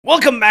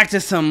Welcome back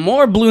to some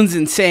more Bloons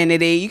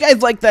Insanity. You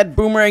guys like that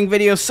boomerang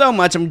video so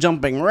much, I'm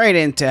jumping right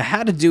into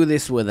how to do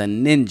this with a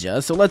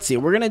ninja. So let's see,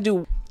 we're gonna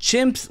do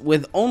chimps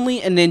with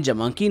only a ninja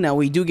monkey. Now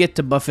we do get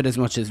to buff it as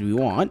much as we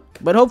want,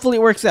 but hopefully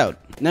it works out.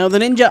 Now the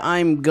ninja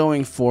I'm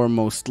going for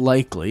most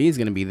likely is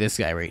gonna be this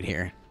guy right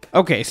here.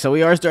 Okay, so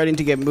we are starting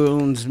to get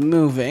Bloons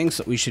moving,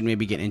 so we should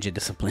maybe get ninja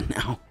discipline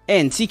now.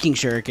 And seeking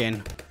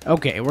shuriken.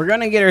 Okay, we're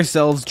gonna get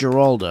ourselves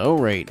Geraldo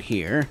right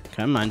here.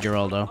 Come on,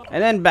 Geraldo.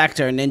 And then back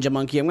to our ninja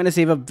monkey. I'm gonna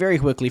save up very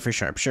quickly for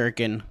sharp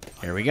shuriken.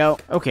 Here we go.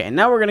 Okay, and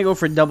now we're gonna go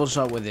for double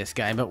shot with this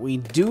guy, but we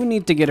do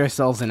need to get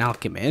ourselves an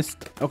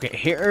alchemist. Okay,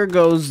 here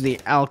goes the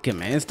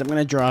alchemist. I'm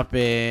gonna drop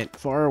it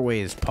far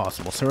away as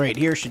possible. So right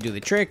here should do the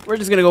trick. We're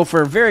just gonna go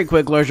for a very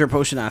quick larger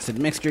potion acid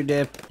mixture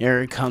dip.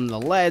 Here come the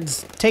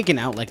leads, taken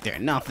out like they're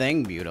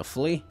nothing,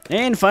 beautifully.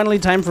 And finally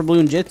time for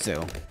Bloon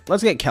Jitsu.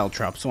 Let's get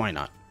Caltrops, why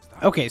not?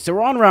 Okay, so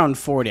we're on round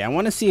 40. I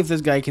want to see if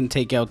this guy can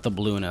take out the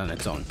Bloon on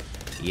its own.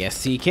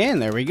 Yes, he can.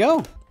 There we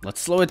go.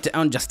 Let's slow it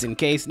down just in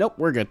case. Nope,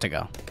 we're good to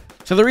go.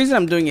 So the reason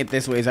I'm doing it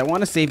this way is I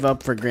want to save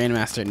up for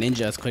Grandmaster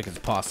Ninja as quick as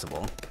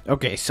possible.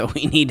 Okay, so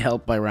we need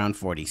help by round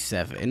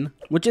 47,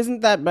 which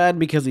isn't that bad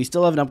because we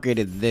still haven't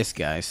upgraded this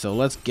guy. So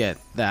let's get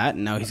that.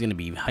 Now he's going to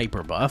be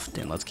hyper buffed,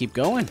 and let's keep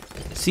going.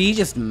 See, he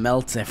just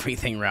melts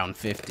everything round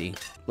 50.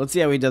 Let's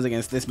see how he does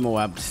against this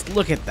Moab. Just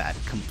look at that.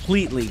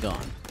 Completely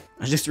gone.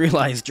 I just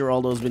realized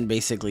Geraldo's been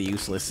basically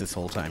useless this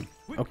whole time.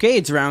 Okay,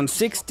 it's round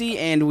 60,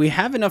 and we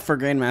have enough for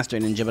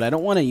Grandmaster Ninja, but I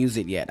don't want to use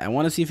it yet. I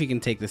want to see if he can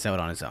take this out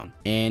on his own.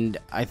 And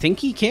I think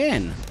he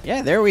can.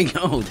 Yeah, there we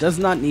go. Does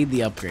not need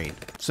the upgrade.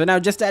 So now,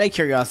 just out of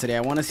curiosity, I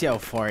want to see how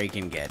far he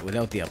can get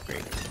without the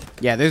upgrade.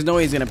 Yeah, there's no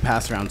way he's going to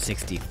pass round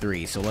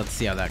 63, so let's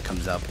see how that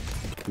comes up.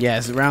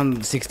 Yes,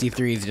 round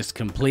 63 is just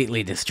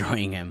completely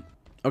destroying him.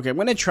 Okay, I'm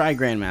going to try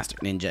Grandmaster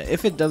Ninja.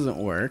 If it doesn't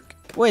work,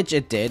 which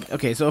it did.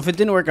 Okay, so if it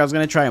didn't work, I was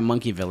going to try a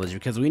Monkey Village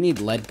because we need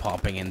lead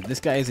popping, and this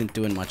guy isn't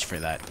doing much for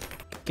that.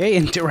 Okay,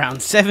 into round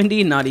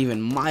 70, not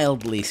even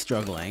mildly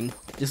struggling.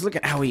 Just look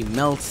at how he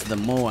melts the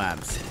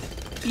Moabs.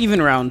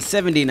 Even round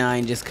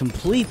 79, just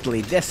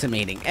completely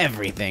decimating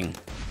everything.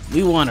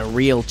 We want a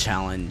real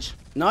challenge.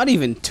 Not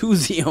even 2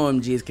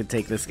 ZOMGs could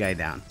take this guy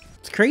down.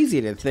 It's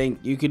crazy to think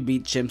you could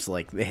beat chimps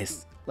like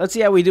this. Let's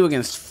see how we do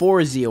against 4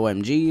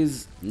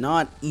 ZOMGs,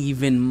 not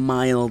even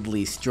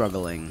mildly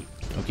struggling.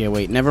 Okay,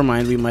 wait, never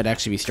mind, we might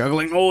actually be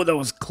struggling. Oh, that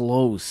was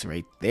close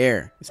right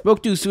there. I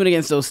spoke too soon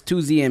against those 2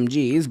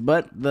 ZOMGs,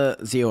 but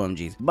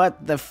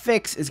the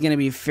fix is going to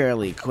be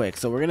fairly quick.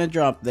 So we're going to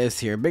drop this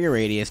here, bigger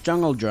radius,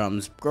 jungle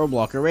drums, grow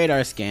blocker,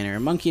 radar scanner,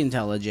 monkey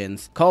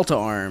intelligence, call to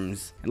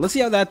arms, and let's see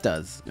how that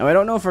does. Now, I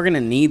don't know if we're going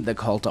to need the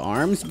call to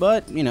arms,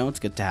 but, you know, it's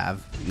good to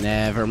have.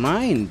 Never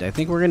mind, I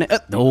think we're going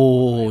to...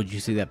 oh, did you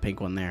see that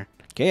pink one there?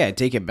 Okay, I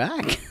take it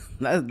back.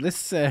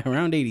 This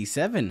round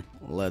 87.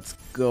 Let's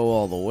go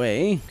all the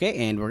way.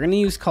 Okay, and we're gonna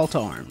use call to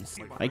arms.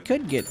 I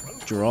could get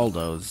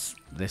Geraldo's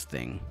this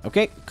thing.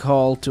 Okay,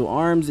 call to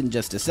arms in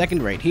just a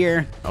second right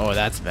here. Oh,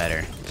 that's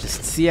better.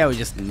 Just see how he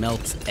just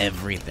melts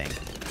everything.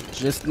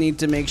 Just need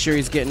to make sure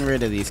he's getting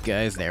rid of these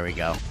guys. There we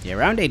go. Yeah,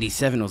 round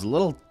 87 was a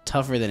little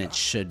tougher than it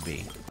should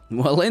be.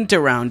 Well, into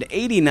round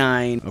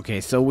 89. Okay,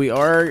 so we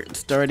are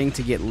starting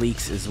to get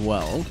leaks as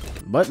well,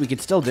 but we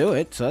could still do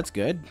it, so that's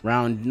good.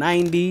 Round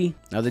 90.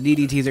 Now the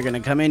DDTs are going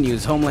to come in,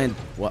 use Homeland...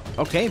 well,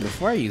 okay,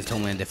 before I used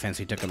Homeland Defense,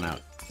 we took him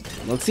out.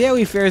 Let's see how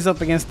he fares up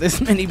against this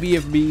many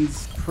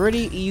BFBs.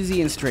 Pretty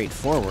easy and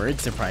straightforward,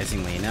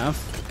 surprisingly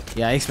enough.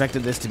 Yeah, I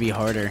expected this to be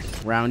harder.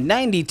 Round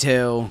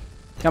 92.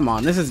 Come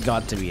on, this has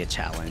got to be a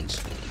challenge.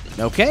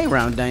 Okay,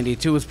 round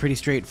 92 was pretty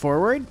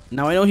straightforward.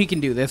 Now I know he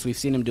can do this. We've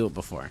seen him do it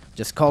before.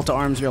 Just call to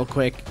arms real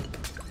quick.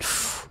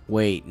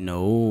 Wait,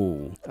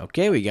 no.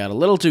 Okay, we got a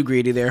little too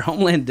greedy there.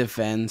 Homeland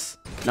Defense.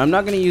 Now I'm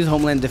not going to use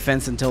Homeland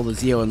Defense until the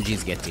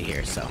ZOMGs get to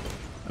here, so.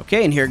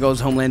 Okay, and here goes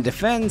Homeland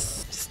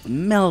Defense. Just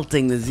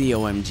melting the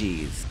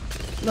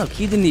ZOMGs. Look,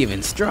 he didn't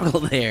even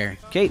struggle there.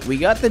 Okay, we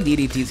got the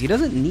DDTs. He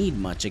doesn't need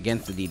much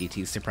against the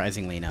DDTs,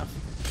 surprisingly enough.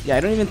 Yeah, I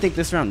don't even think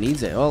this round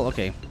needs it. Oh,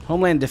 okay.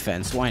 Homeland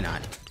Defense, why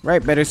not?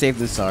 Right, better safe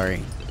than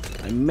sorry.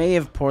 I may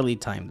have poorly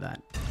timed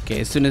that. Okay,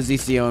 as soon as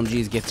these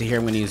COMGs get to here,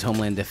 I'm going to use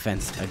Homeland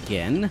Defense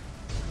again,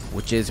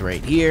 which is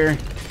right here.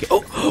 Okay.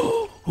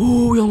 Oh,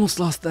 oh, we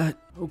almost lost that.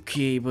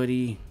 Okay,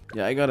 buddy.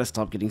 Yeah, I gotta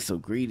stop getting so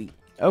greedy.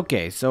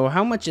 Okay, so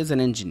how much is an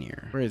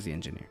engineer? Where is the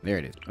engineer? There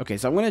it is. Okay,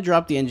 so I'm going to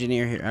drop the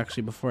engineer here.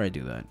 Actually, before I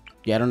do that.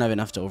 Yeah, I don't have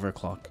enough to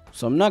overclock.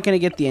 So I'm not going to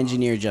get the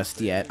engineer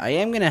just yet. I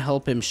am going to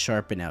help him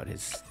sharpen out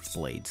his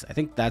blades. I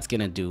think that's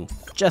going to do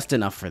just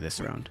enough for this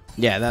round.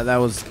 Yeah, that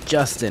was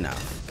just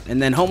enough.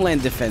 And then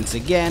Homeland Defense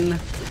again.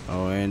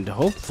 Oh, and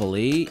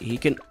hopefully he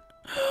can...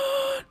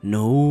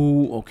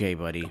 no. Okay,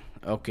 buddy.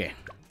 Okay.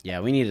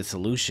 Yeah, we need a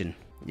solution.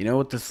 You know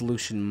what the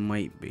solution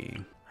might be?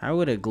 How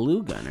would a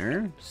glue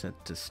gunner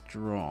set to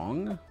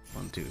strong?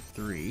 1, 2,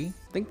 3.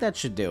 I think that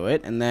should do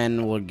it. And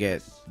then we'll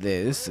get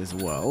this as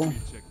well.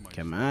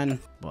 Come on.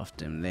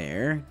 Buffed him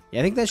there.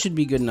 Yeah, I think that should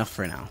be good enough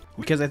for now.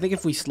 Because I think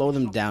if we slow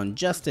them down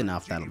just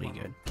enough, that'll be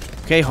good.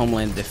 Okay,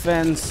 Homeland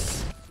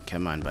Defense.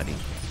 Come on, buddy.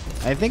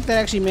 I think that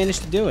actually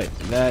managed to do it.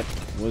 That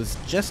was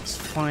just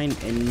fine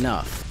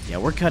enough. Yeah,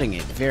 we're cutting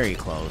it very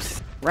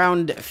close.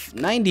 Round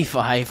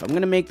 95. I'm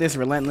going to make this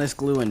relentless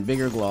glue and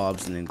bigger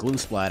globs and then glue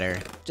splatter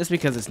just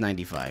because it's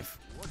 95.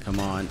 Come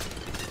on.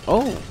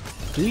 Oh,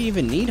 do we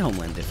even need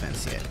Homeland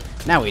Defense yet?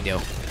 Now we do.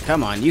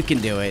 Come on, you can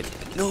do it.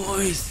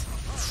 Nice.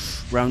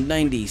 Round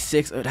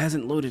 96. Oh, it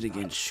hasn't loaded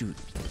again. Shoot.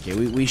 Okay,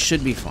 we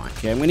should be fine.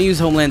 Okay, I'm going to use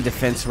Homeland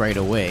Defense right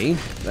away.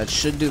 That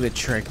should do the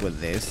trick with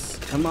this.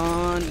 Come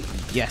on.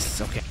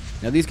 Yes, okay.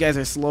 Now these guys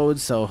are slowed,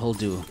 so he'll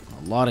do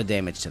a lot of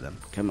damage to them.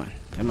 Come on.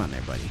 Come on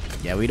there, buddy.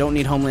 Yeah, we don't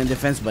need Homeland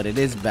Defense, but it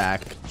is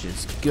back, which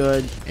is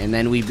good. And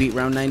then we beat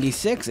round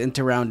 96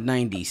 into round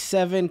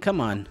 97. Come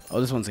on.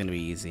 Oh, this one's going to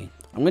be easy.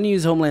 I'm going to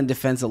use Homeland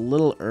Defense a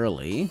little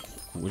early.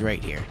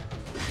 Right here.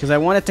 Because I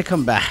want it to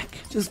come back.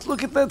 Just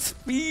look at that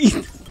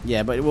speed.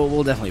 Yeah, but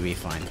we'll definitely be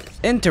fine.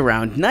 Into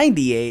round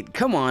 98.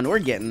 Come on, we're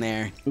getting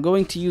there. I'm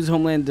going to use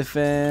Homeland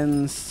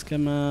Defense.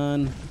 Come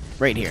on.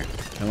 Right here.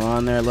 Come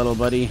on there, little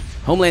buddy.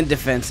 Homeland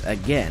Defense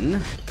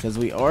again. Because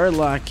we are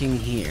locking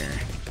here.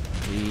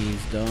 Please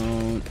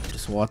don't.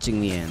 Just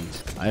watching the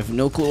end. I have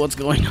no clue what's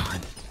going on.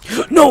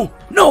 No!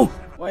 No!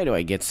 Why do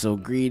I get so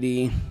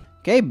greedy?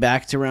 Okay,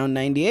 back to round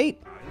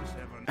 98.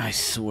 I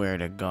swear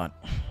to God.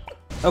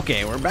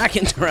 Okay, we're back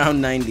into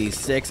round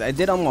 96. I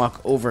did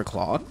unlock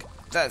overclock.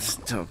 That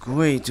took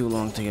way too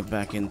long to get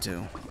back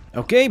into.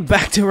 Okay,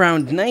 back to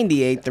round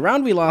 98. The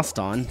round we lost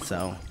on,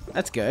 so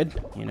that's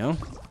good, you know.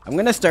 I'm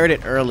gonna start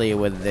it early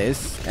with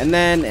this, and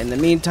then in the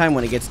meantime,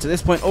 when it gets to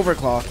this point,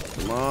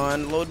 overclock. Come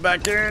on, load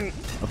back in.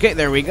 Okay,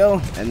 there we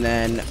go. And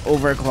then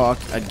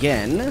overclock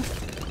again.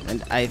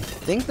 And I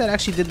think that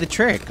actually did the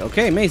trick.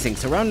 Okay, amazing.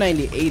 So round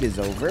 98 is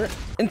over.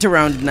 Into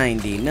round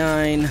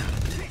 99.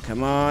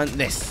 Come on,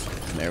 this.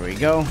 There we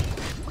go.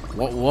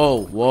 Whoa,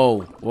 whoa,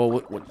 whoa, whoa,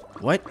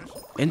 what?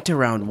 Into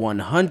round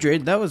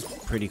 100. That was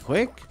pretty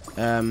quick.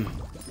 I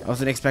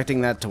wasn't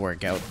expecting that to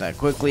work out that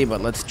quickly,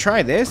 but let's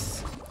try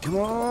this. Come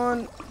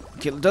on.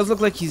 Okay, it does look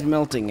like he's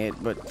melting it,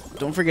 but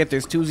don't forget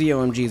there's 2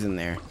 ZOMGs in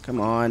there.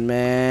 Come on,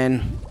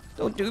 man.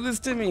 Don't do this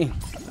to me.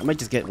 I might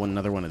just get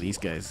another one of these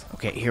guys.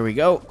 Okay, here we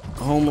go.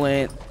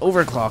 Homeland.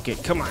 Overclock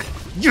it. Come on.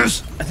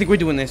 Yes! I think we're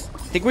doing this.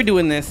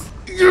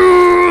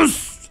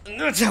 Yes!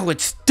 That's how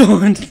it's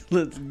done.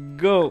 Let's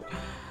go.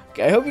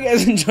 Okay, I hope you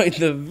guys enjoyed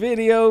the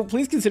video.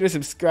 Please consider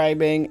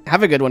subscribing.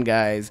 Have a good one,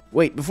 guys.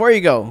 Wait, before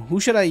you go, who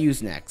should I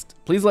use next?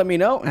 Please let me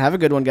know. Have a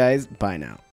good one, guys. Bye now.